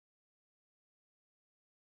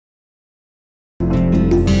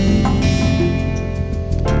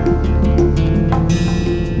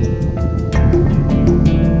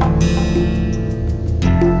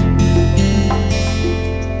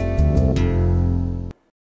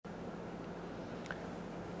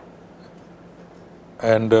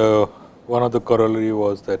And one of the corollary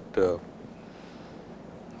was that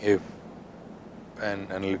if an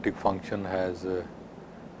analytic function has a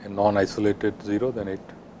non-isolated 0, then it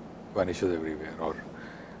vanishes everywhere, or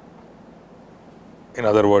in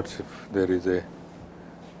other words, if there is a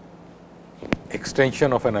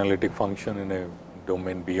extension of an analytic function in a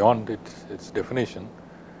domain beyond its definition,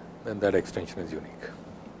 then that extension is unique.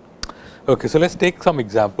 Okay, so let's take some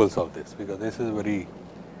examples of this, because this is a very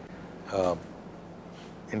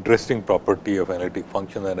interesting property of analytic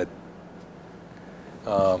function, and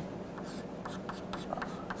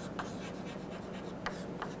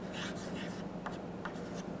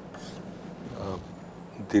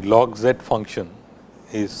the log z function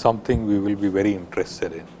is something we will be very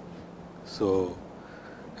interested in. So,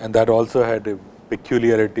 and that also had a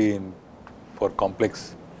peculiarity for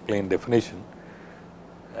complex plane definition,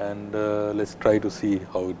 and let's try to see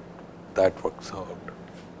how that works out.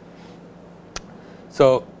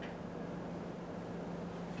 So,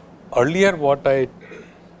 earlier what I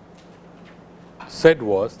said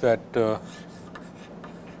was that if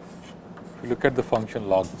you look at the function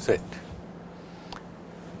log z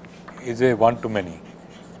is a one-to-many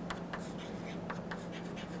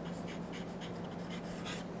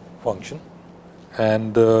function,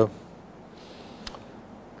 and to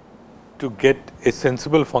get a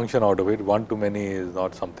sensible function out of it, one-to-many is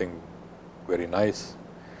not something very nice.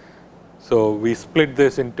 So, we split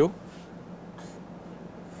this into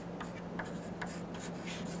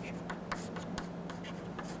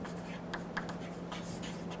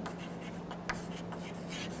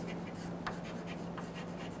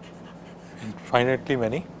infinitely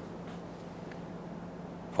many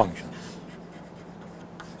functions.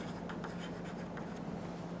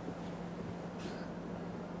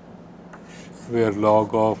 Where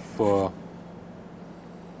log of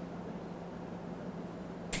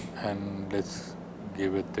and let's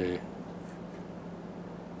give it a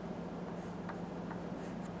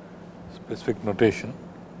specific notation.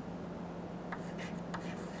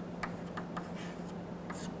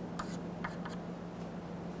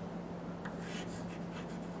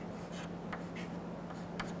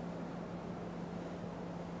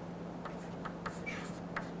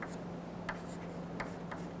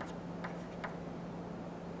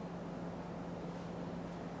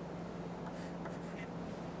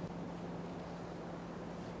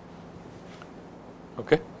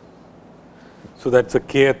 Okay. So, that is a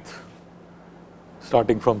kth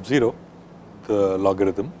starting from 0, the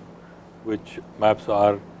logarithm, which maps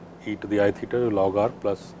r e to the I theta to log r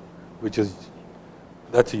plus, which is,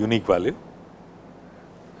 that is a unique value,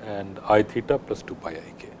 and I theta plus 2 pi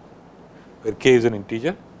I k, where k is an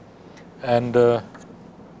integer, and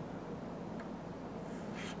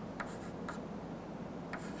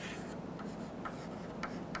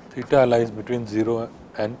theta lies between 0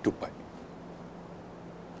 and 2 pi.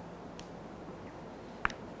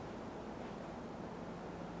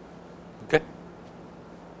 Okay.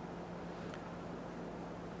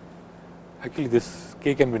 Actually, this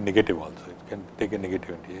k can be negative also. It can take a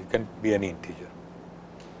negative integer. It can be any integer.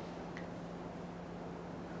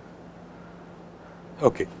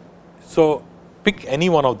 Okay. So, pick any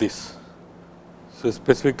one of these. So,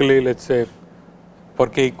 specifically, let us say for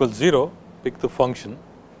k equals 0, pick the function.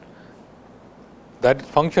 That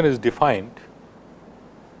function is defined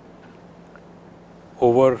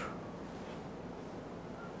over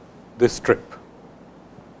this strip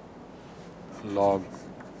log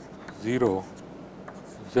 0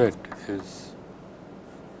 z is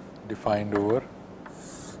defined over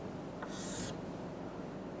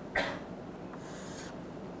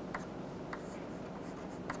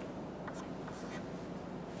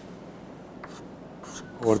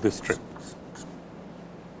this strip,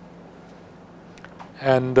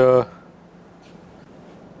 and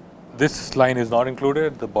this line is not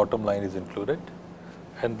included, the bottom line is included,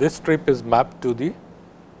 and this strip is mapped to the,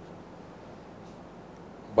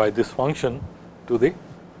 by this function, to the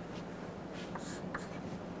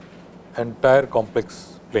entire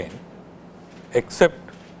complex plane except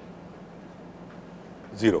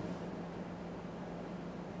 0.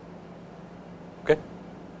 Okay.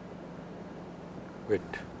 Wait,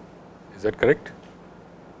 is that correct?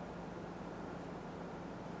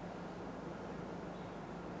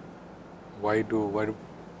 Why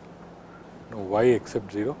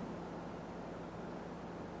except 0?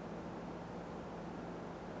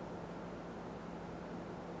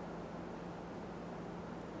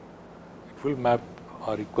 It will map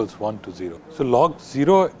r equals 1 to 0. So, log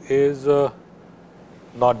 0 is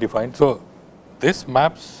not defined. So, this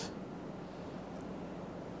maps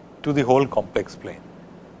to the whole complex plane.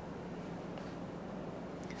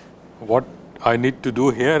 What I need to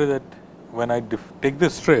do here is that when I take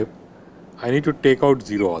this strip, I need to take out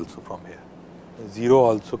 0 also from here. 0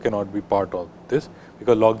 also cannot be part of this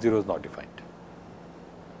because log 0 is not defined.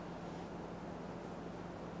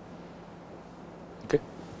 Okay.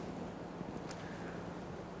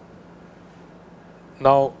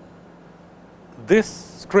 Now, this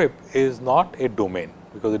strip is not a domain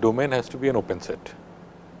because the domain has to be an open set.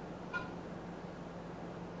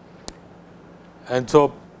 And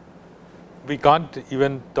so, we can't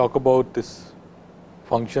even talk about this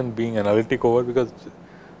function being analytic over because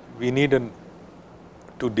we need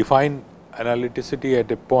to define analyticity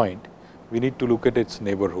at a point, we need to look at its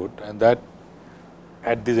neighborhood, and that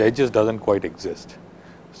at these edges doesn't quite exist.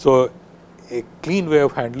 So, a clean way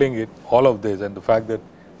of handling it, all of this and the fact that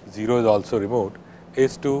 0 is also removed,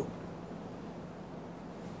 is to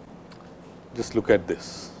just look at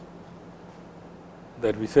this,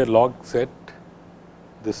 that we say log set,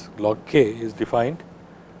 this log k is defined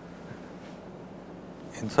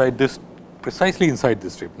inside this, precisely inside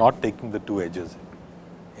this strip, not taking the two edges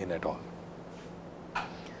in at all.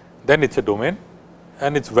 Then it is a domain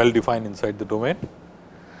and it is well defined inside the domain,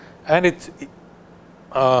 and it is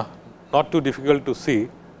not too difficult to see,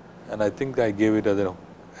 and I think I gave it as an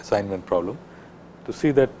assignment problem, to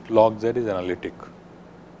see that log z is analytic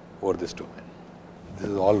over this domain. This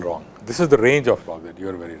is all wrong. This is the range of log z, you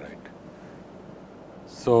are very right.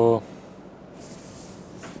 So,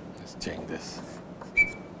 let us change this.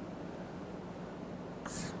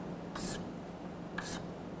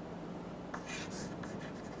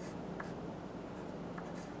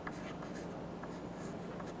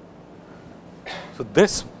 So,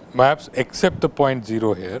 this maps except the point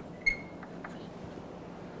 0 here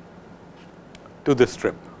to this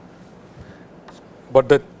strip, but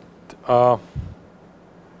the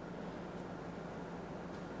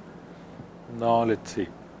now let us see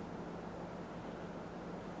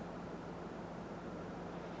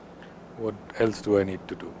what else do I need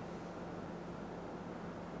to do.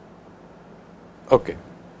 Okay,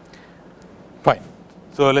 fine.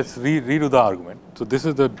 So, let us redo the argument. So, this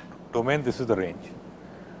is the domain, this is the range.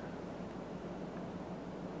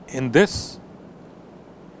 In this,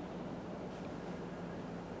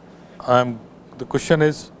 the question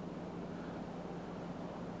is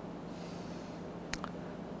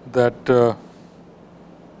that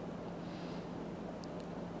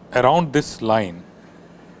around this line,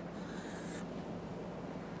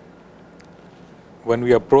 when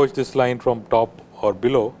we approach this line from top or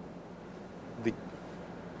below, the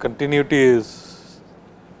continuity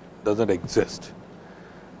doesn't exist.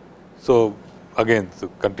 So, again, the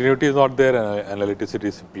continuity is not there and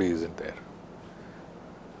analyticity simply isn't there.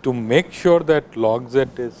 To make sure that log z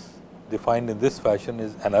is defined in this fashion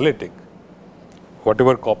is analytic,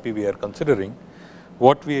 whatever copy we are considering,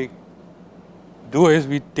 what we do is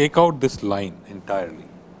we take out this line entirely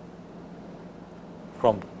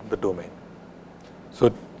from the domain.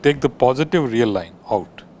 So, take the positive real line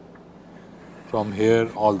out from here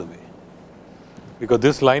all the way, because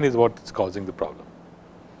this line is what is causing the problem.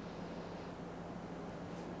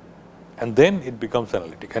 And then it becomes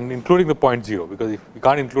analytic, and including the point 0, because if we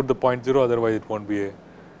can't include the point 0, otherwise it won't be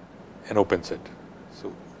an open set.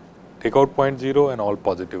 So, take out point 0 and all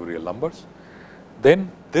positive real numbers.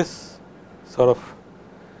 Then this sort of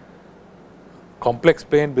complex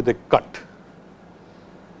plane with a cut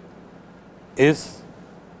is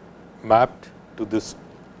mapped to this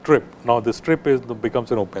strip. Now, the strip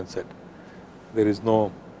becomes an open set. There is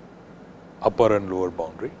no upper and lower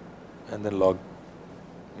boundary, and then log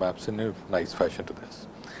maps in a nice fashion to this.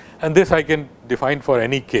 And this I can define for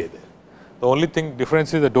any k there. The only thing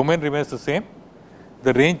difference is the domain remains the same,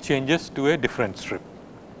 the range changes to a different strip.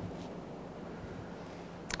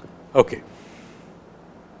 Okay.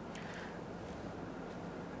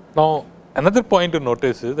 Now, another point to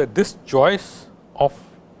notice is that this choice of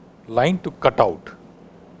line to cut out,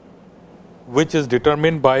 which is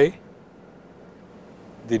determined by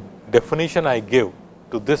the definition I give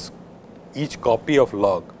to this each copy of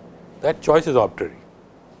log, that choice is arbitrary.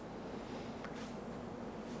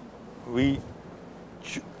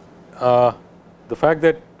 The fact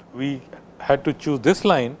that we had to choose this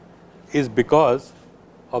line is because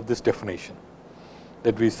of this definition,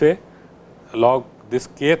 that we say log, this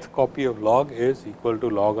kth copy of log is equal to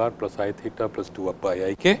log r plus I theta plus 2 pi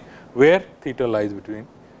I k, where theta lies between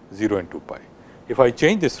 0 and 2 pi. If I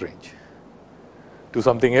change this range to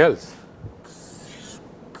something else,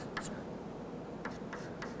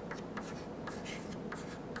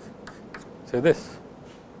 say this,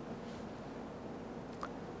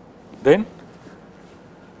 then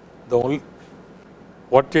the only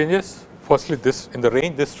what changes, firstly this in the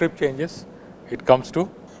range this strip changes, it comes to,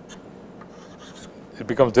 it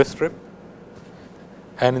becomes this strip,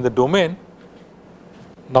 and in the domain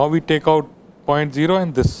now we take out point 0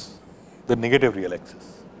 and this, the negative real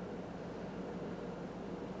axis.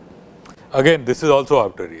 Again this is also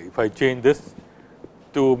arbitrary. If I change this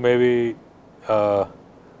to maybe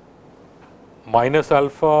minus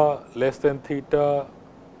alpha less than theta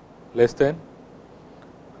less than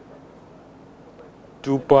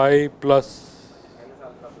 2 pi plus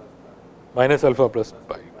minus alpha plus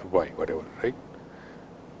pi, 2 pi, whatever, right.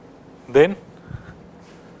 Then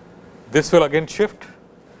this will again shift,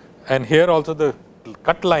 and here also the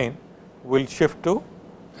cut line will shift to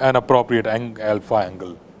an appropriate alpha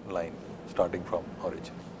angle line starting from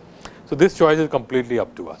origin. So this choice is completely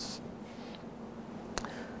up to us.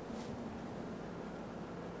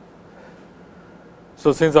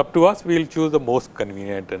 So since up to us, we will choose the most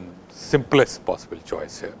convenient and simplest possible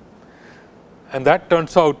choice here, and that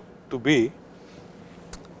turns out to be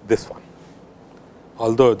this one.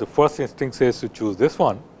 Although the first instinct says to choose this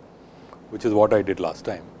one, which is what I did last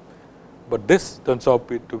time, but this turns out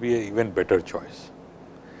to be an even better choice.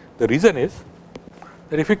 The reason is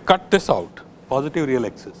that if we cut this out, positive real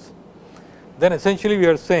axis, then essentially we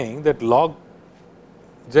are saying that log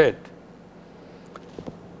z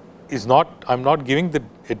is not, I am not giving the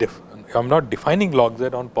I am not defining log z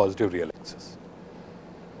on positive real axis,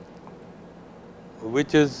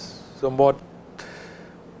 which is somewhat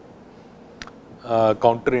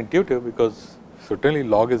counterintuitive, because certainly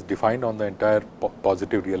log is defined on the entire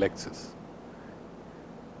positive real axis.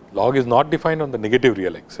 Log is not defined on the negative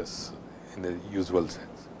real axis in the usual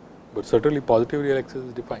sense, but certainly positive real axis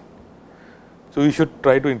is defined. So we should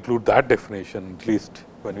try to include that definition, at least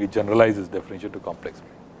when we generalize this definition to complex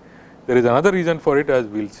plane. There is another reason for it, as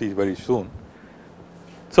we will see very soon.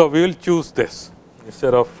 So we will choose this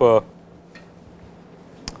instead of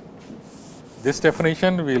this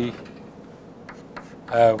definition. We will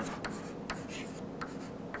have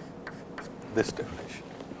this definition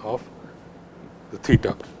of the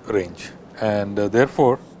theta range, and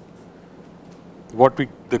therefore what we,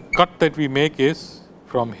 the cut that we make is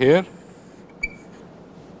from here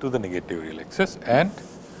to the negative real axis, and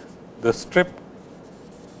the strips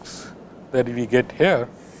that we get here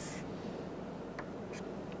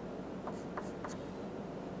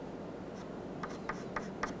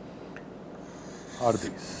are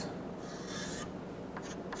these.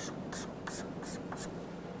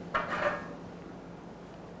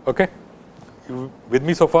 Okay, you with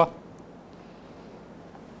me so far?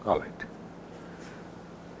 All right.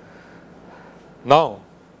 Now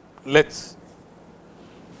let's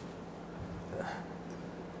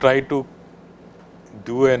try to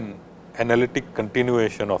do an analytic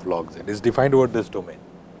continuation of log z. It is defined over this domain.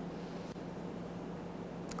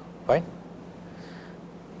 Fine.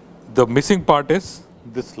 The missing part is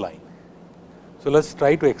this line. So let's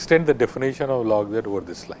try to extend the definition of log z over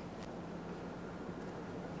this line.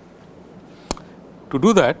 To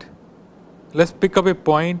do that, let's pick up a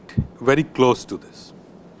point very close to this,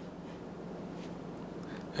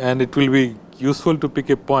 and it will be useful to pick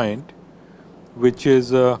a point which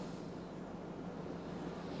is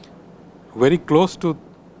very close to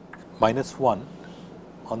 -1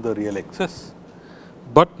 on the real axis,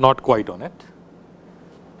 but not quite on it.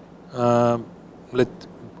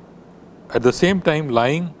 At the same time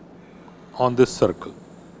lying on this circle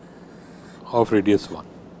of radius 1,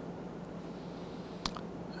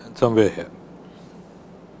 and somewhere here.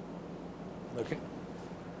 Okay.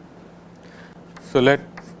 So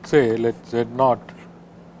let's say let z naught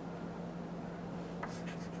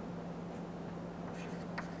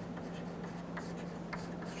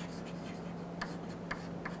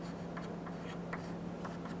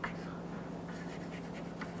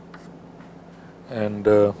and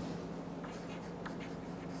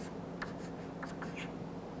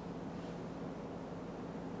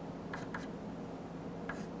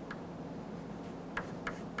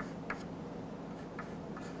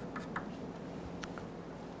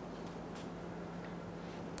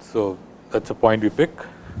so that's a point we pick,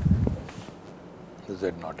 the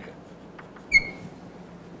z naught here.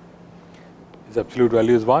 Its absolute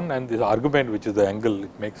value is 1, and this argument, which is the angle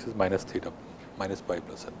it makes, is minus theta, minus pi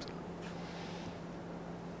plus epsilon.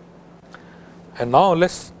 And now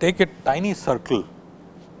let's take a tiny circle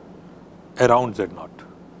around z naught,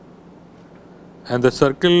 and the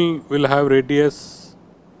circle will have radius.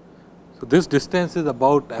 So this distance is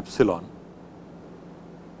about epsilon,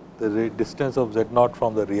 the distance of z naught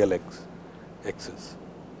from the real axis,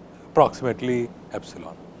 approximately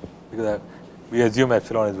epsilon, because we assume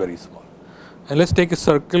epsilon is very small. And let's take a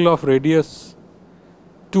circle of radius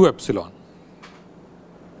 2 epsilon,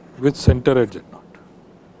 with center at Z naught.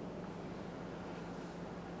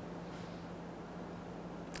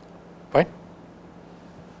 Fine.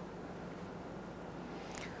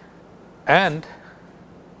 And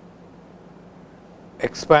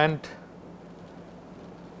expand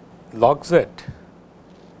log Z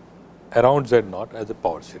around Z naught as a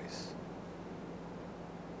power series.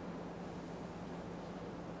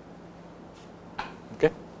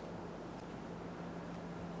 Okay.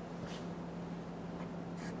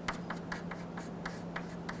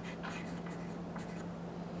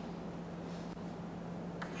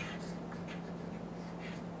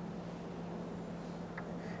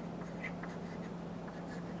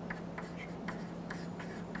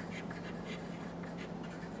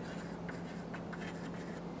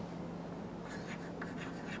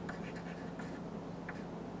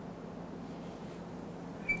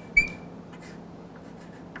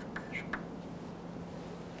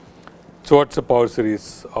 So, what is the power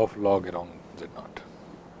series of log around Z naught?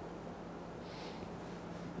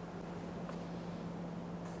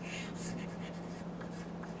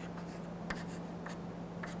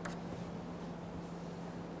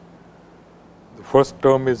 The first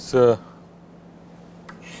term is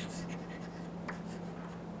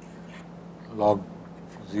log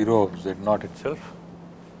 0 of Z naught itself,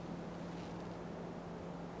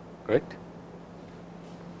 right,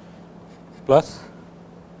 plus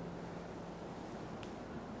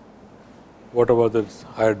what about the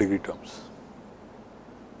higher degree terms?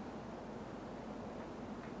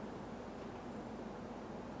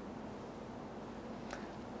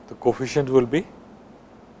 The coefficients will be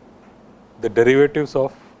the derivatives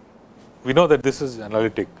of, we know that this is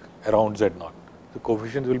analytic around Z naught. The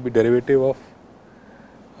coefficients will be derivative of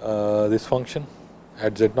this function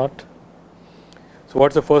at Z naught. So,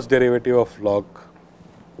 what is the first derivative of log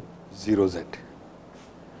 0 Z?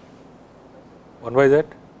 1 by Z?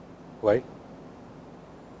 Why?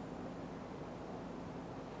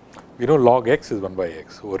 We know log x is 1 by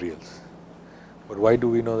x over reals, but why do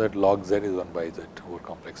we know that log z is 1 by z over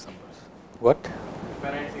complex numbers? What?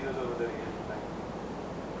 Finite zeros over the real.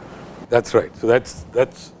 That's right. So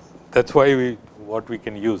that's why what we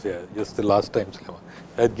can use here, just the last time's lemma.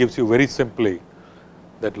 That gives you very simply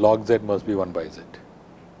that log z must be 1 by z.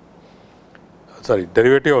 Sorry,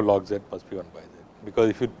 derivative of log z must be 1 by z, because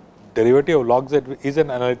if you derivative of log z is an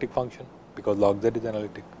analytic function, because log z is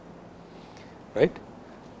analytic, right?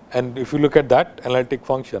 And if you look at that analytic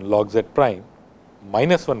function log z prime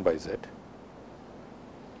minus 1 by z,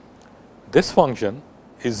 this function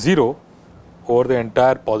is 0 over the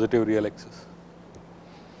entire positive real axis.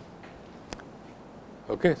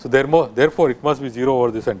 Okay, so therefore it must be 0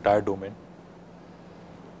 over this entire domain.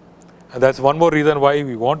 And that's one more reason why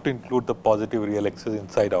we want to include the positive real axis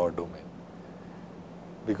inside our domain,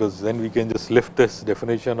 because then we can just lift this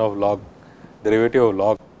definition of log derivative of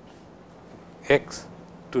log x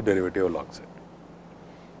to derivative of log z.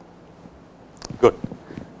 Good.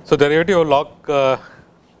 So, derivative of log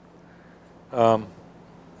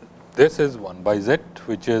this is 1 by z,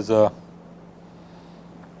 which is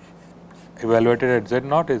evaluated at z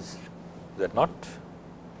naught is z naught,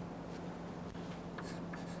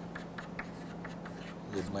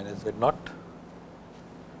 z minus z naught,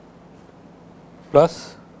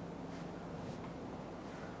 plus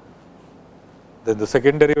then the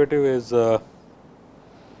second derivative is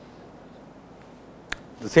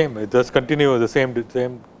the same, it just continue the same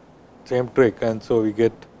trick, and so we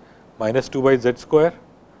get minus 2 by z square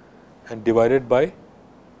and divided by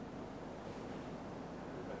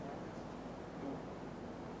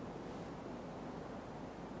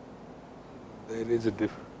there is a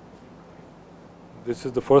this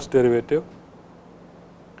is the first derivative,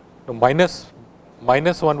 no, minus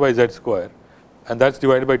 1 by z square, and that's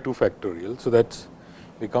divided by 2 factorial. So, that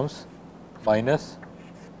becomes minus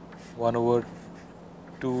 1 over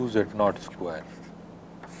 2 z naught square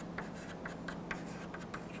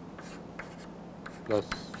plus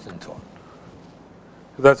and so on.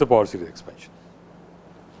 So, that is a power series expansion.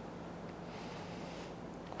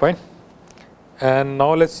 Fine. And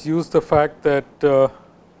now, let us use the fact that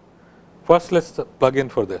first let us plug in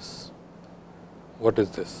for this. What is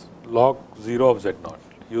this? Log 0 of z naught.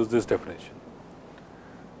 Use this definition.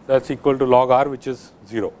 That is equal to log r, which is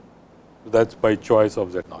 0. That is by choice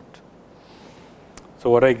of z naught. So,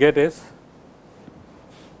 what I get is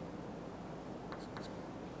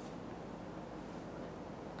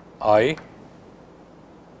I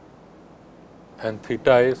and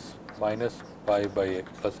theta is minus pi by x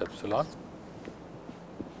plus epsilon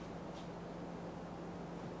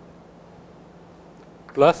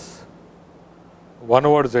plus 1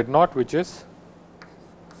 over z naught, which is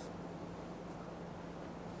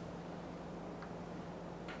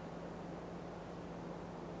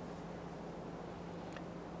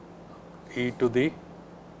e to the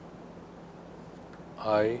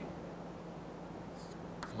I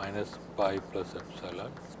minus pi plus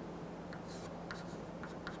epsilon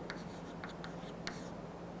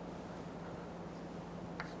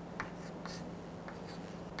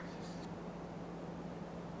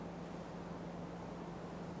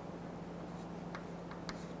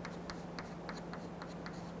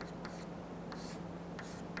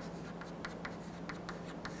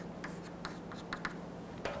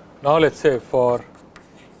Now, let us say for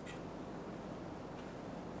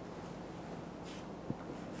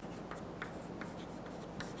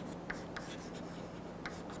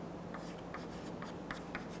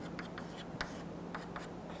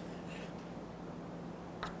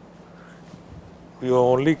we are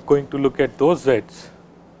only going to look at those z's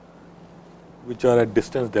which are at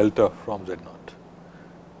distance delta from z naught.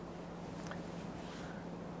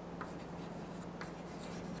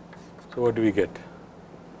 So, what do we get?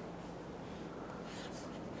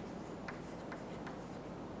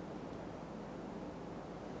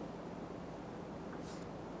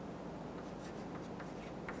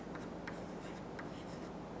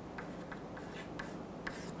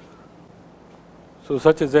 So,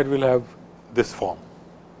 such a z will have this form,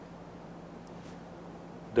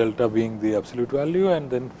 delta being the absolute value, and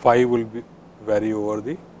then phi will be vary over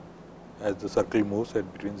the as the circle moves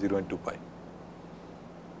at between 0 and 2 pi.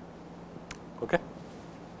 Okay.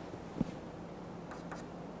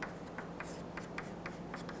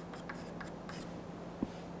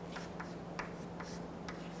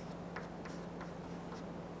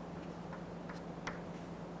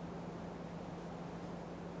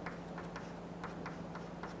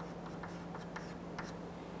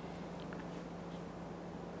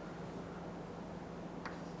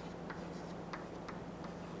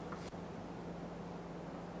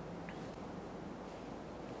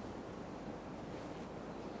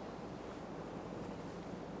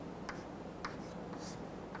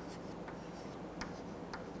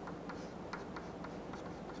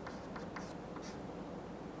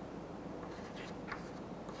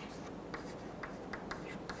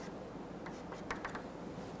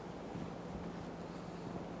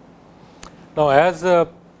 Now, as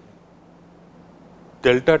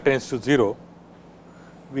delta tends to 0,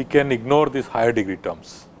 we can ignore these higher degree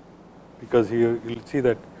terms, because here you will see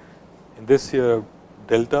that in this here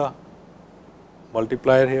delta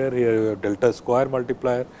multiplier here you have delta square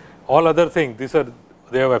multiplier, all other things these are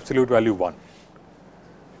they have absolute value 1.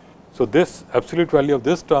 So, this absolute value of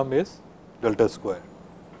this term is delta square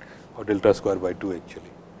or delta square by 2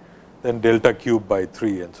 actually, then delta cube by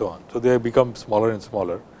 3 and so on. So, they become smaller and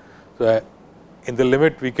smaller. So, in the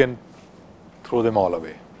limit we can throw them all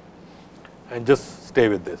away and just stay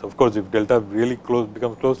with this. Of course, if delta really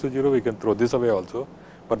becomes close to 0, we can throw this away also,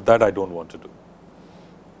 but that I do not want to do.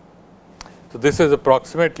 So, this is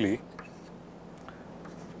approximately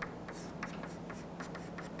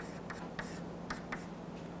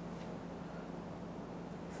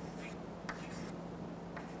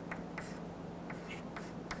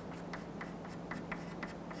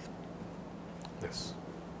this.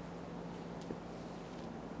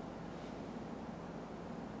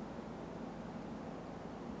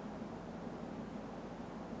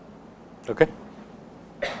 Okay.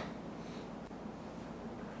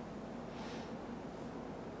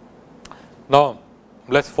 Now,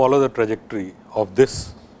 let us follow the trajectory of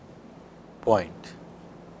this point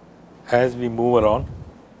as we move around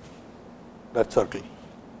that circle.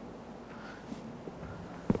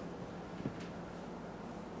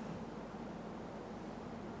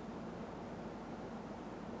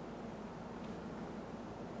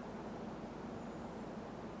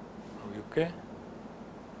 Okay.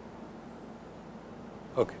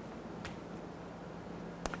 Okay.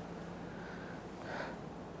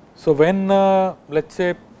 So, when let us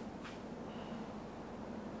say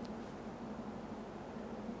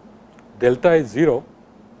delta is 0,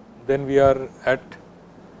 then we are at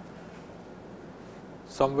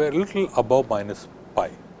somewhere little above minus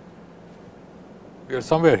pi. We are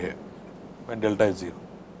somewhere here when delta is 0,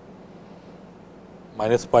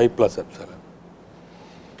 minus pi plus epsilon.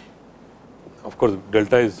 Of course,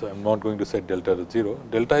 delta is, I am not going to set delta to 0,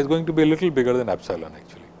 delta is going to be a little bigger than epsilon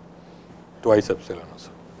actually, twice epsilon or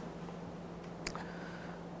so.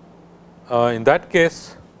 In that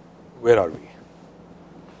case, where are we?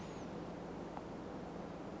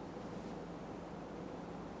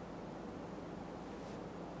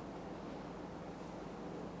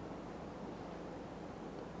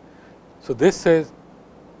 So, this says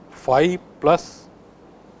phi plus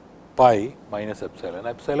pi minus epsilon.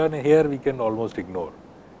 Epsilon here we can almost ignore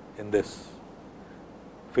in this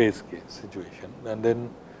phase case situation, and then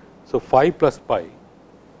So, phi plus pi.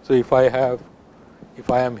 So, if I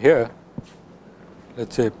am here, let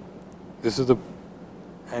us say this is the,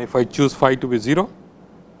 and if I choose phi to be 0,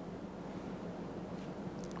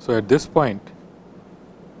 so at this point,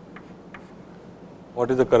 what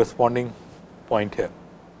is the corresponding point here?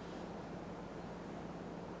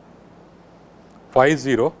 Phi is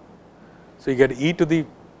 0. So, you get e to the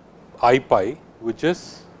I pi, which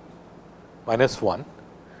is minus 1.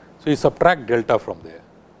 So, you subtract delta from there.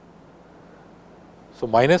 So,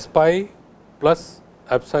 minus pi plus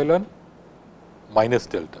epsilon minus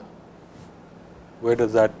delta. Where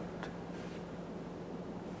does that?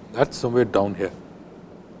 That is somewhere down here.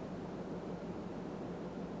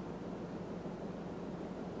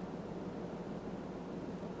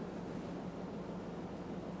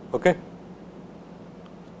 Okay.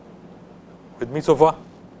 With me so far?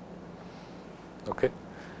 Okay.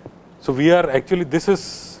 So, we are actually,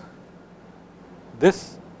 this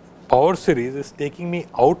power series is taking me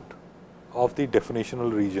out of the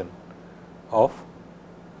definitional region of.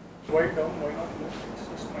 Why down, why not left? It's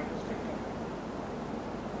just minus delta.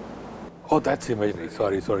 Oh, that's imaginary.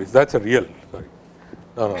 Sorry. That's a real. Sorry.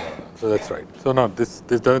 No. So that's right. So no, this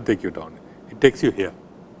doesn't take you down. It takes you here.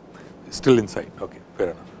 It's still inside. Okay,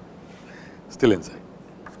 fair enough. Still inside.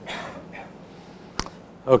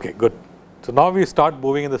 Okay, good. So now we start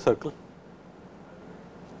moving in the circle.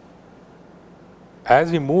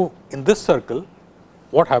 As we move in this circle,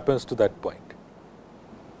 what happens to that point?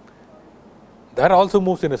 That also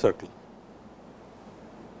moves in a circle,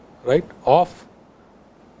 right, of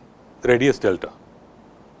radius delta.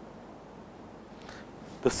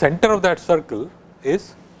 The center of that circle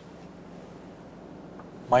is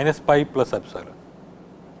minus pi plus epsilon.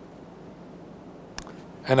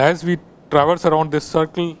 And as we traverse around this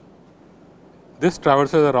circle, this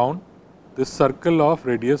traverses around this circle of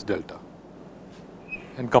radius delta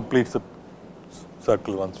and completes the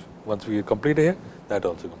circle. Once we complete here, that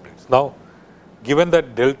also completes. Now, given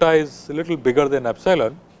that delta is a little bigger than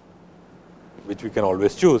epsilon, which we can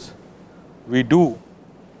always choose, we do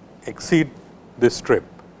exceed this strip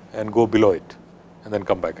and go below it and then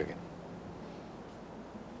come back again.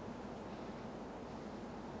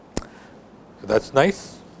 So that is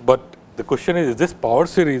nice, but the question is this power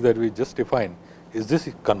series that we just defined, is this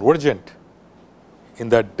convergent in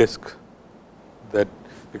that disk? That,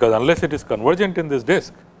 because unless it is convergent in this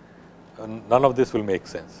disk, none of this will make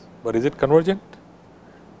sense. But is it convergent?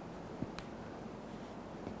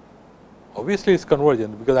 Obviously, it is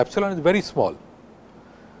convergent because epsilon is very small.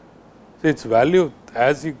 So, its value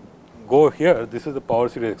as you go here, this is the power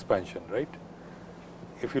series expansion, right.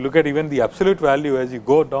 If you look at even the absolute value as you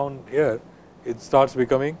go down here, it starts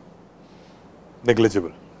becoming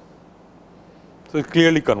negligible. So, it is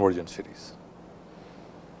clearly convergent series.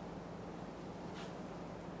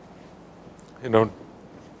 You know,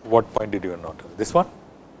 what point did you not? This one?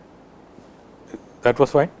 That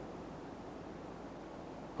was fine?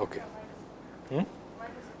 Okay.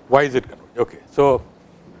 Why is it convergent? Okay. So,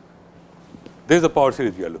 this is the power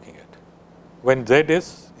series we are looking at. When Z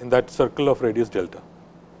is in that circle of radius delta,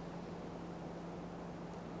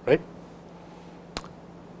 right?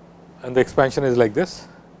 And the expansion is like this.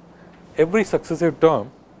 Every successive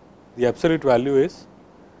term, the absolute value is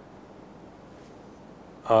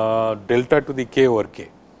delta to the k over k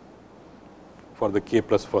for the k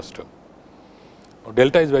plus first term. Now,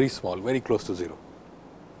 delta is very small, very close to 0.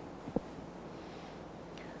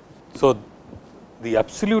 So, the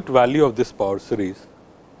absolute value of this power series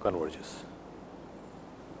converges,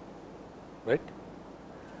 right.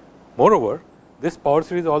 Moreover, this power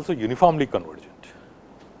series is also uniformly convergent,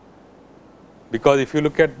 because if you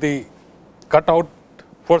look at the cut out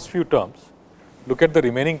first few terms, look at the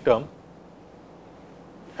remaining term,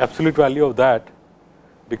 absolute value of that,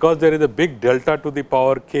 because there is a big delta to the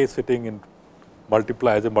power k sitting in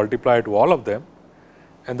multiply as a multiplier to all of them,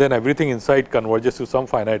 and then everything inside converges to some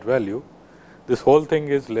finite value. This whole thing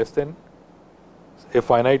is less than a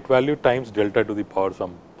finite value times delta to the power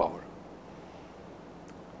some power.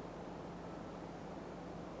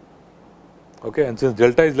 Okay, and since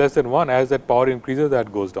delta is less than 1, as that power increases,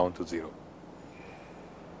 that goes down to 0.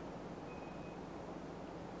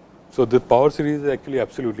 So, the power series is actually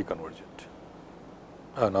absolutely convergent.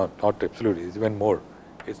 No, not absolutely, it is even more,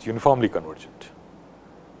 it is uniformly convergent.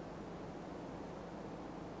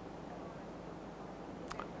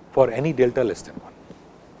 For any delta less than 1.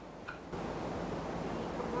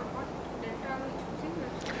 What delta are we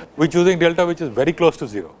choosing? We are choosing delta which is very close to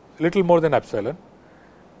 0, little more than epsilon.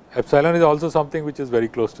 Epsilon is also something which is very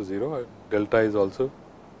close to 0, and delta is also,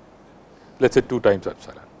 let us say 2 times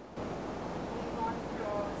epsilon. We want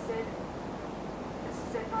Z, is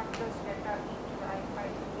Z not the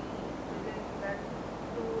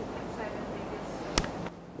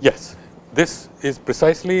Yes, this is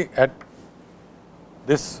precisely at,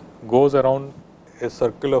 this goes around a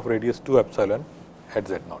circle of radius 2 epsilon at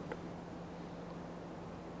z naught.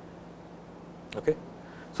 Okay.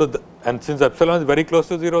 So, and since epsilon is very close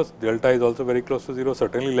to 0, delta is also very close to 0,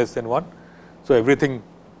 certainly less than 1. So, everything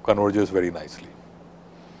converges very nicely.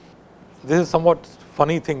 This is somewhat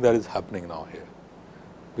funny thing that is happening now here,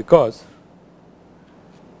 because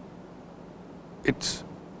it's,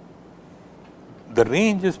 the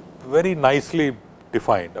range is very nicely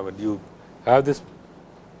defined. I mean, you have this,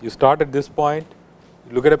 you start at this point,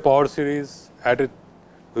 you look at a power series at a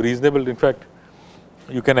reasonable, in fact,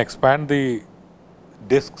 you can expand the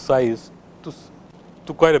disk size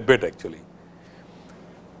to quite a bit actually.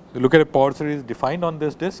 You look at a power series defined on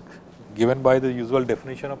this disk, given by the usual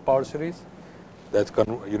definition of power series, that is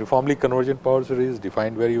uniformly convergent power series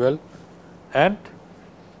defined very well, and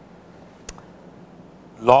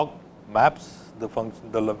log maps the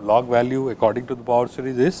function, the log value according to the power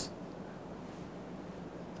series is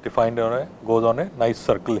defined on a, goes on a nice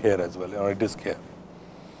circle here as well, on a disk here.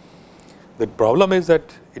 The problem is that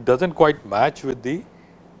it does not quite match with the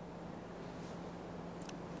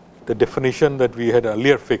definition that we had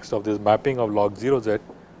earlier fixed of this mapping of log 0z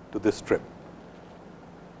to this strip,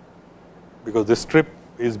 because this strip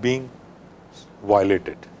is being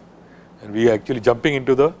violated and we are actually jumping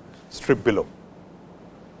into the strip below.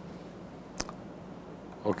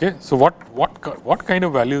 Okay. So, what kind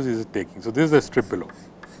of values is it taking? So, this is the strip below.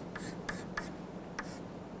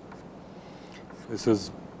 This is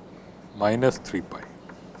minus 3 pi.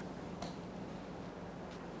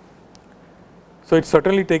 So, it is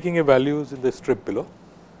certainly taking a values in the strip below.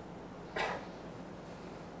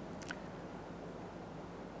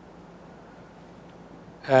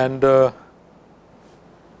 And so,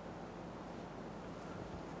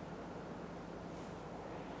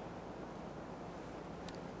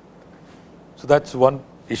 that is one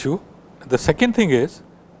issue. The second thing is,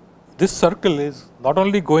 this circle is not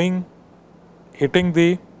only going hitting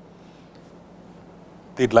the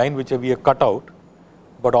line which we have cut out,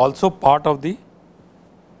 but also part of the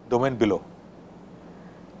domain below.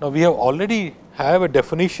 Now, we have already have a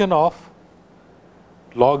definition of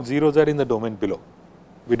log 0z in the domain below.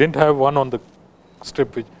 We did not have one on the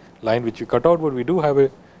strip line which we cut out, but we do have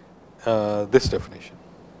a this definition,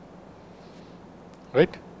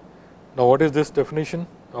 right. Now, what is this definition,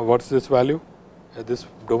 or what is this value at this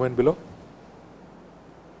domain below?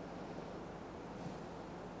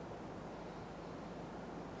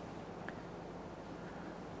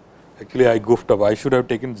 Actually, I goofed up. I should have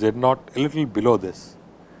taken z naught a little below this,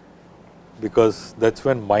 because that is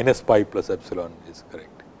when minus pi plus epsilon is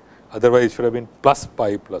correct. Otherwise, it should have been plus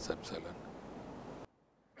pi plus epsilon.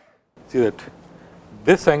 See that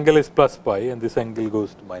this angle is plus pi and this angle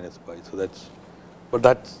goes to minus pi. So, that is, but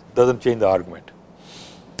that does not change the argument.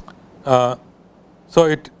 So,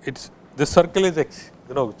 it's this circle is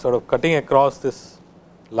sort of cutting across this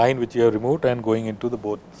line which you have removed and going into the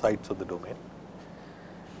both sides of the domain.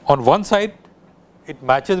 On one side, it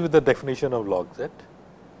matches with the definition of log z,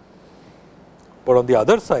 but on the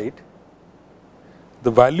other side, the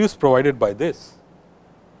values provided by this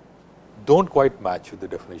do not quite match with the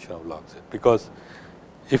definition of log z, because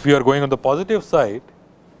if we are going on the positive side,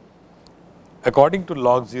 according to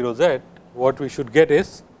log 0z, what we should get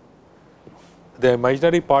is the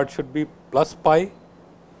imaginary part should be plus pi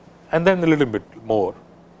and then a little bit more,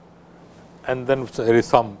 and then there is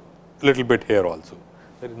some little bit here also.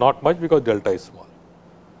 There is not much because delta is small.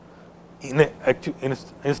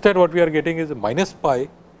 Instead, what we are getting is a minus pi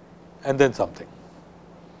and then something.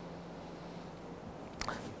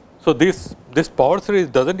 So, this power series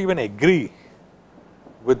does not even agree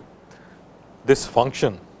with this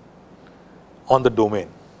function on the domain.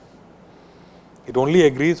 It only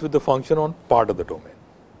agrees with the function on part of the domain.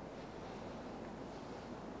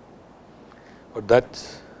 But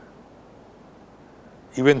that's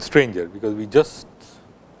even stranger, because we just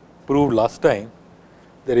proved last time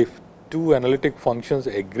that if two analytic functions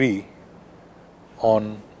agree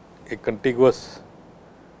on a contiguous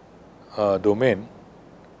domain,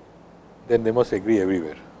 then they must agree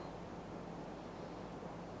everywhere.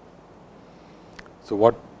 So,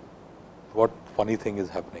 what funny thing is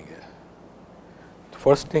happening here? The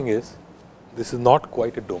first thing is, this is not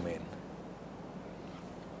quite a domain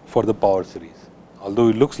for the power series, although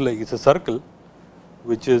it looks like it is a circle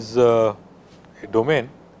which is a domain,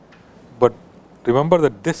 but remember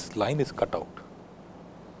that this line is cut out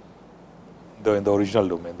in the original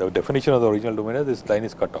domain. The definition of the original domain is this line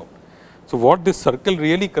is cut out. So, what this circle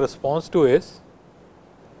really corresponds to is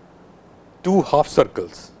two half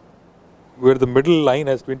circles where the middle line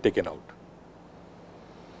has been taken out.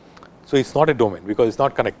 So, it is not a domain because it is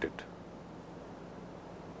not connected.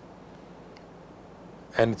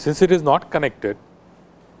 And since it is not connected,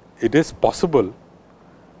 it is possible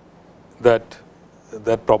that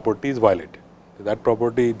that property is violated. That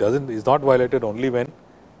property is not violated only when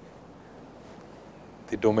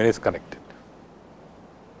the domain is connected.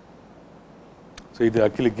 So, it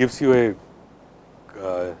actually gives you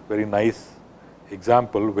a very nice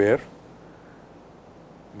example where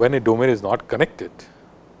when a domain is not connected,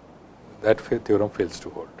 that theorem fails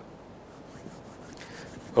to hold.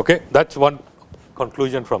 Okay, that is one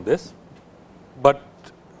conclusion from this, but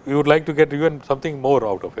we would like to get even something more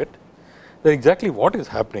out of it. That exactly what is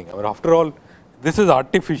happening. I mean, after all, this is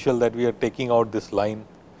artificial that we are taking out this line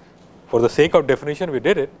for the sake of definition. We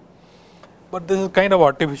did it, but this is kind of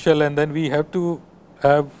artificial, and then we have to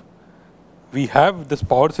have this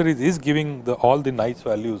power series is giving all the nice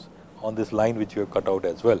values on this line which we have cut out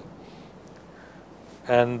as well.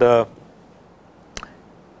 And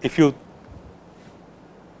if you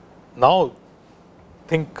now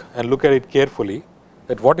think and look at it carefully,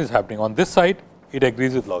 that what is happening on this side, it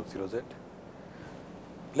agrees with log 0z.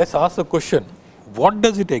 Let us ask the question, what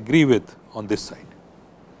does it agree with on this side?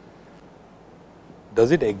 Does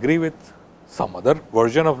it agree with some other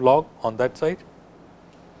version of log on that side?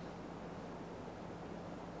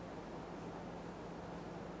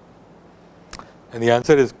 And the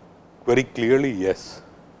answer is very clearly yes.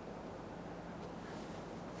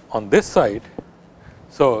 On this side,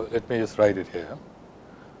 so let me just write it here.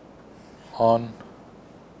 On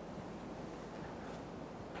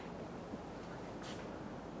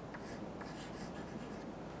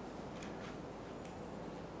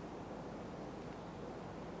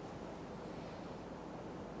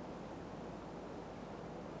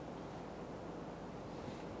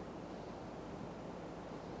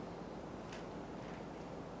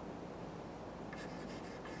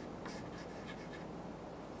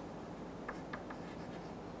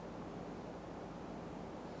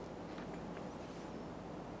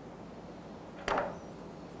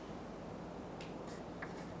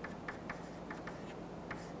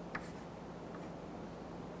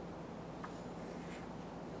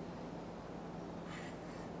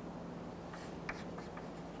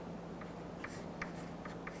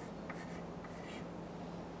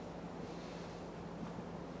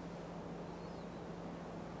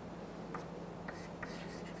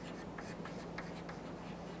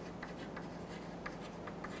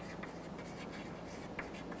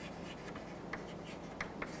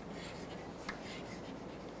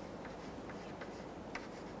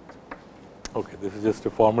okay, this is just a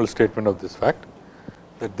formal statement of this fact,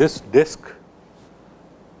 that this disk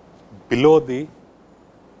below the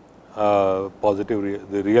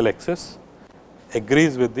the real axis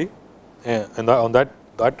agrees with the on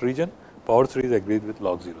that region, power series agrees with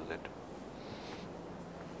log 0z.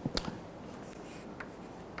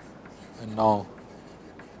 And now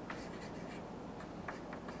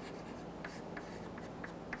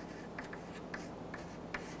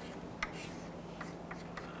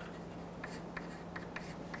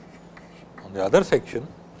on the other section,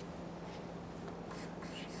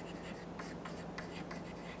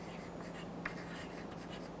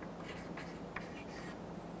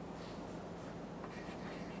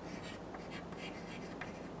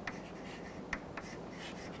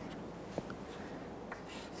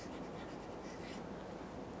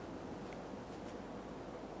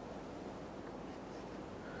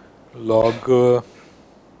 log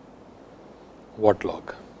what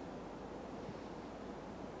log?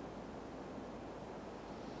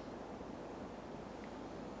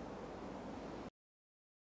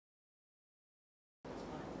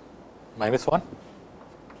 -1?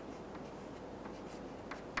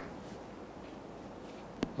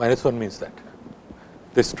 -1 means that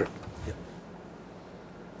this strip, yeah.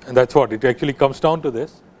 And that is what it actually comes down to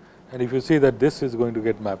this, and if you see that this is going to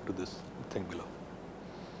get mapped to this thing below.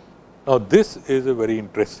 Now, this is a very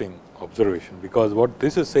interesting observation, because what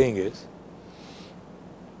this is saying is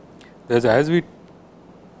that as we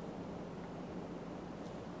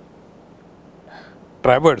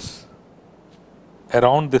traverse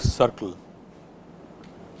around this circle,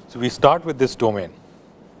 so we start with this domain.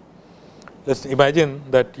 Let us imagine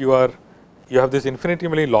that you have this infinitely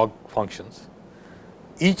many log functions,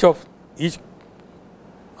 each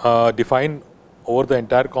defined over the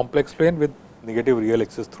entire complex plane with negative real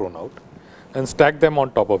axis thrown out, and stack them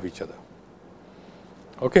on top of each other.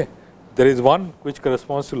 Okay. There is one which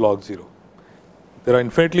corresponds to log 0. There are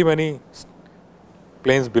infinitely many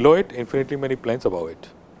planes below it, infinitely many planes above it.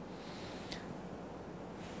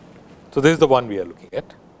 So, this is the one we are looking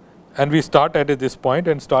at, and we start at this point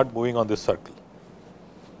and start moving on this circle.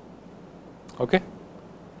 Okay.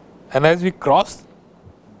 And as we cross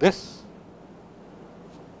this,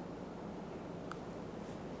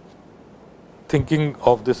 thinking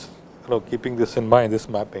of this, keeping this in mind, this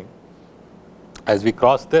mapping, as we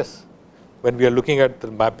cross this, when we are looking at the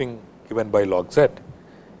mapping given by log z,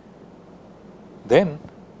 then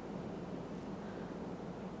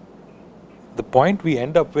the point we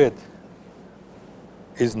end up with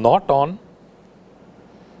is not on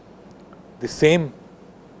the same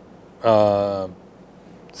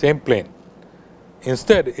plane.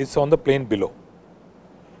 Instead, it's on the plane below.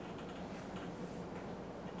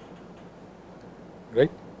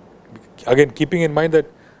 Right? Again, keeping in mind that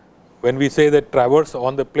when we say that traverse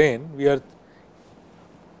on the plane, we are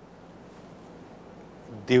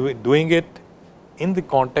doing it in the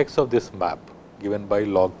context of this map given by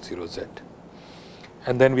log 0z.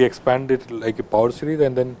 And then we expand it like a power series,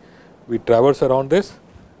 and then we traverse around this.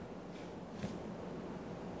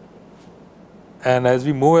 And as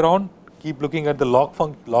we move around, keep looking at the log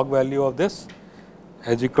value of this.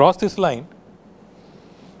 As we cross this line,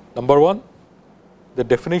 number one, the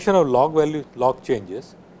definition of log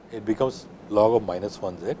changes. It becomes log of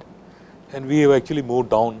 -1z, and we have actually moved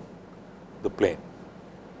down the plane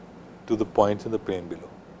to the points in the plane below.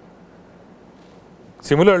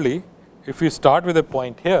 Similarly, if we start with a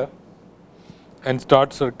point here and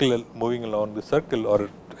start moving along the circle or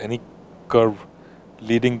any curve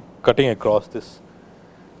cutting across this,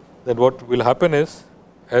 then what will happen is,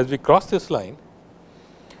 as we cross this line,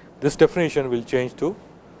 this definition will change to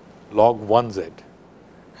log 1z,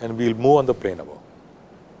 and we will move on the plane above.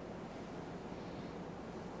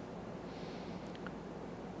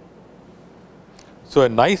 So, a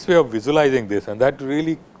nice way of visualizing this, and that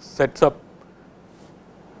really sets up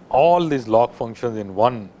all these log functions in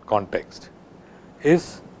one context,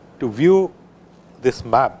 is to view this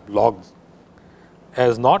map logs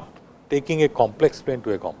as not taking a complex plane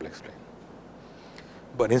to a complex plane,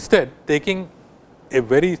 but instead taking a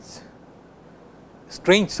very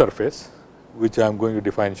strange surface, which I am going to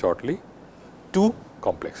define shortly, to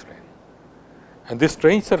complex plane. And this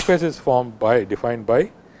strange surface is defined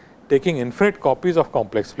by taking infinite copies of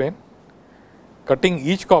complex plane, cutting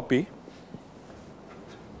each copy.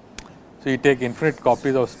 So, you take infinite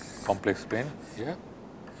copies of complex plane here,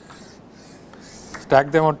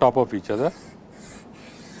 stack them on top of each other,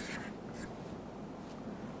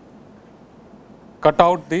 cut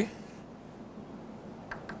out the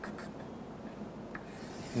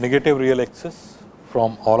negative real axis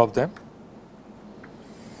from all of them.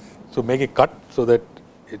 So, make a cut so that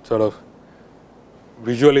it sort of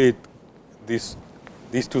visually these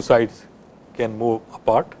two sides can move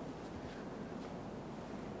apart.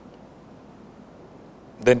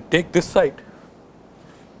 Then take this side,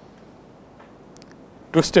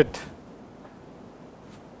 twist it,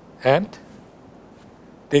 and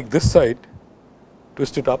take this side,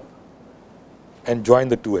 twist it up, and join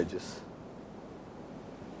the two edges.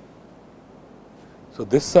 So,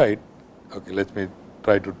 this side, okay, let me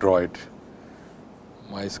try to draw it.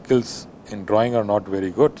 My skills in drawing are not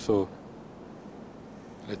very good, so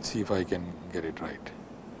let us see if I can get it right.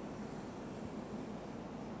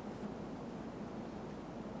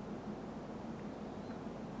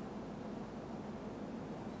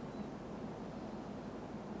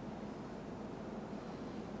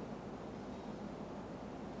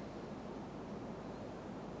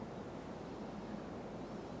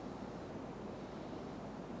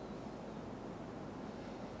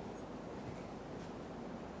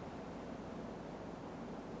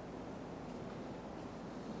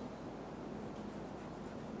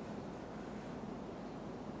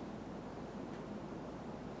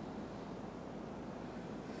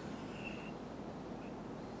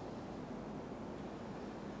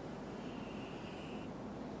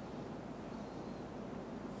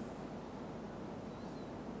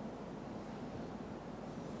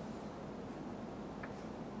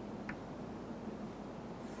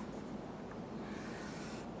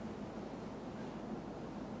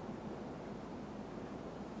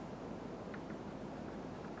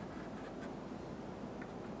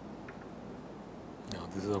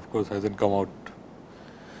 This of course hasn't come out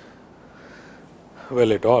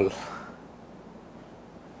well at all,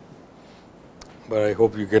 but I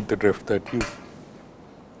hope you get the drift that you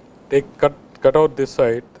cut out this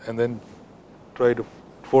side and then try to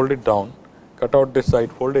fold it down, cut out this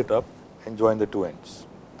side, fold it up, and join the two ends,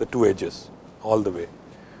 the two edges all the way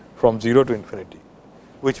from 0 to infinity,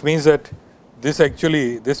 which means that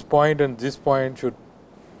this point and this point should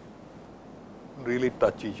really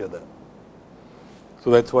touch each other. So,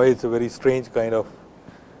 that is why it is a very strange kind of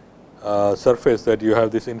surface, that you have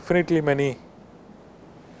this infinitely many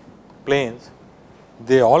planes,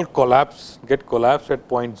 they all get collapsed at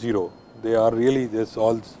point 0. They are really just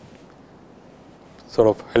all sort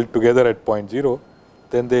of held together at point 0.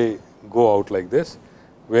 Then they go out like this,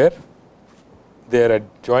 where they are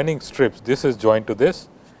adjoining strips. This is joined to this,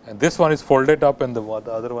 and this one is folded up, and the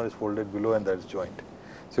other one is folded below, and that is joined.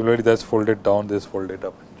 Similarly, that's folded down, this folded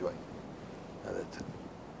up and joined. And that's it.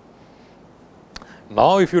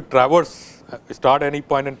 Now, if you start any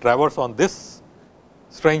point and traverse on this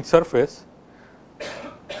strange surface,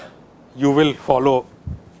 you will follow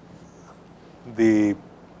the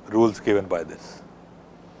rules given by this.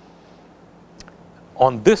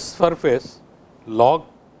 On this surface, log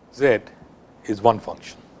z is one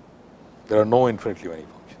function. There are no infinitely many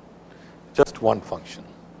functions, just one function,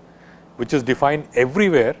 which is defined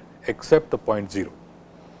everywhere except the point 0,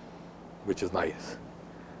 which is nice.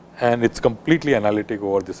 And it's completely analytic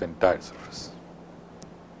over this entire surface.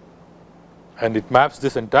 And it maps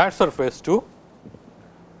this entire surface to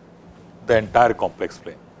the entire complex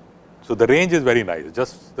plane. So the range is very nice,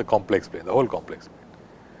 just the complex plane, the whole complex plane.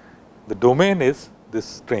 The domain is this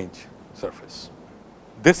strange surface.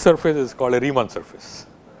 This surface is called a Riemann surface.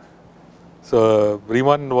 So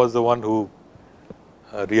Riemann was the one who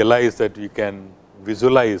realized that we can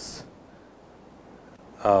visualize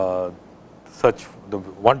such the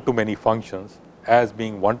one-to-many functions as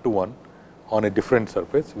being one-to-one on a different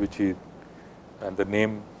surface, and the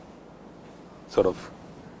name sort of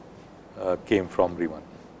came from Riemann.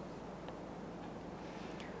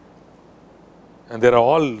 And there are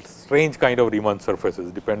all strange kind of Riemann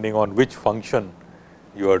surfaces depending on which function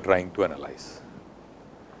you are trying to analyze.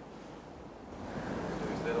 So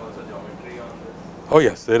is there also geometry on this? Oh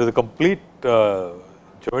yes, there is a complete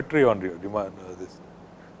geometry on Riemann.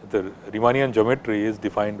 The Riemannian geometry is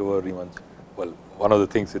defined over Riemann's. Well, one of the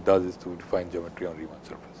things it does is to define geometry on Riemann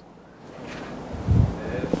surface.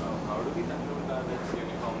 How do we conclude that it's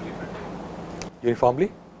uniformly convergent?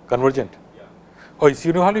 Uniformly convergent? Yeah. Oh, it's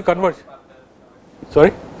uniformly convergent. Sorry?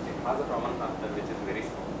 It has a common factor which is very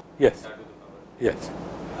small. Yes. That to the power. Yes.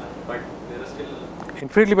 But there are still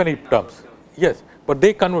Infinitely many terms. Yes, but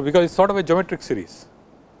they converge because it's sort of a geometric series.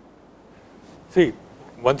 See,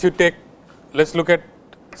 once you take, let's look at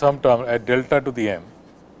some term at delta to the m,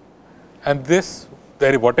 and this,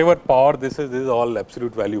 whatever power this is all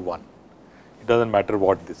absolute value 1. It doesn't matter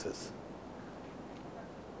what this is.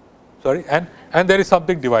 Sorry, and there is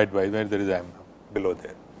something divided by where there is m below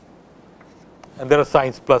there, and there are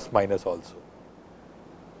signs plus minus also.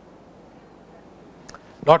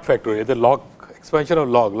 Not factorial, the log expansion of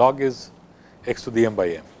log is x to the m by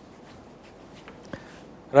m,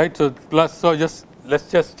 right? So plus, so let's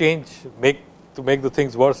just to make the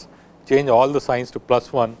things worse, change all the signs to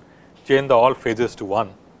 +1, change all phases to 1.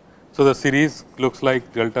 So the series looks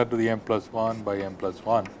like delta to the m plus 1 by m plus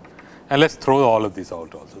 1, and let's throw all of these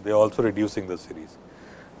out also. They are also reducing the series.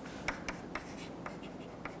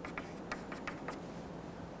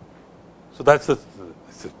 So that's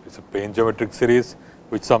it's a plane geometric series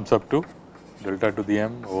which sums up to delta to the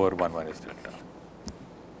m over 1 minus delta.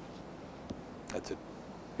 That's it.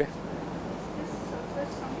 Okay. Is this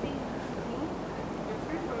surface something new and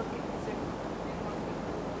different, or is it homomorphic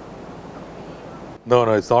to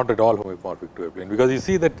No, it's not at all homomorphic to a plane, because you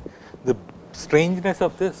see that the strangeness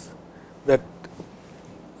of this, that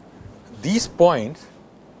these points,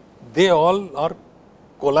 they all are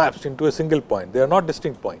collapsed into a single point. They are not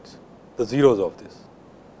distinct points, the zeros of this.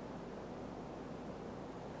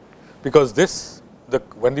 Because this,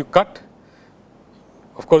 when you cut,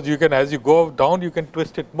 of course you can, as you go down, you can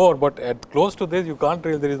twist it more, but at close to this you can't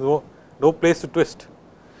really, there is no place to twist.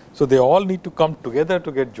 So they all need to come together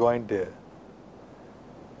to get joined there,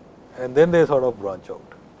 and then they sort of branch out.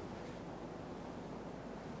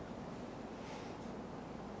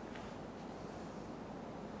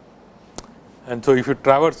 And so if you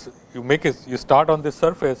traverse, you start on this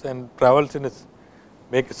surface and travels in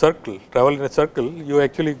travel in a circle, you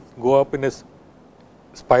actually go up in a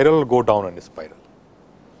spiral or go down in a spiral.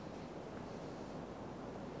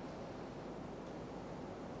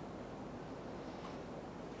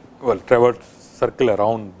 Well, traverse circle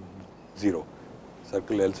around 0.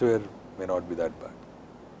 Circle elsewhere may not be that bad.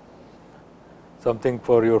 Something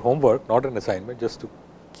for your homework, not an assignment, just to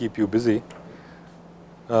keep you busy.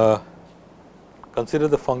 Consider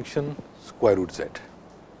the function square root z.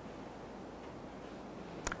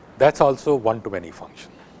 That's also one-to-many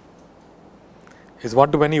function. It's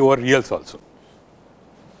one-to-many over reals also.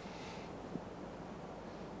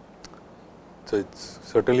 So it's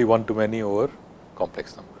certainly one-to-many over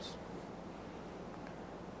complex numbers.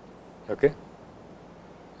 Okay.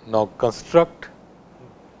 Now construct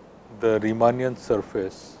the Riemannian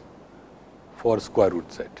surface for square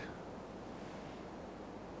root set.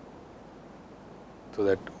 So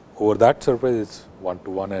that over that surface it's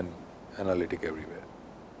 1-to-1 and analytic everywhere.